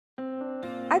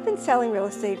I've been selling real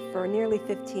estate for nearly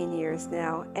 15 years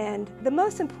now, and the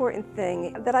most important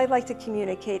thing that I'd like to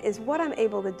communicate is what I'm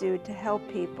able to do to help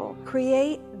people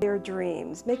create their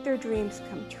dreams, make their dreams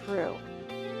come true.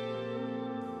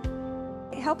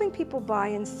 Helping people buy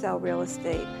and sell real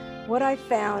estate, what I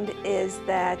found is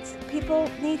that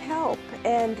people need help,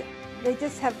 and they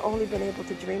just have only been able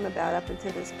to dream about up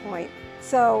until this point.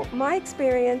 So my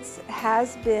experience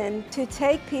has been to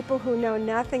take people who know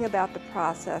nothing about the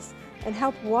process and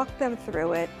help walk them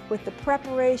through it with the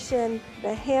preparation,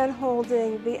 the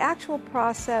hand-holding, the actual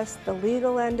process, the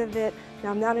legal end of it. Now,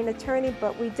 I'm not an attorney,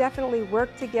 but we definitely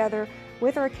work together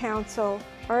with our counsel,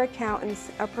 our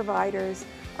accountants, our providers,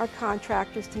 our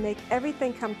contractors to make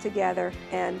everything come together,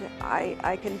 and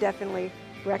I can definitely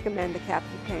recommend the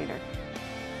Captain Painter.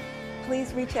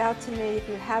 Please reach out to me if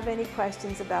you have any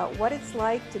questions about what it's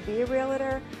like to be a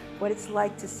realtor, what it's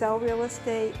like to sell real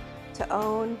estate, to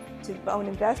own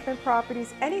investment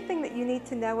properties, anything that you need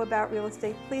to know about real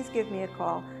estate, please give me a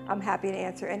call. I'm happy to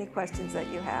answer any questions that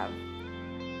you have.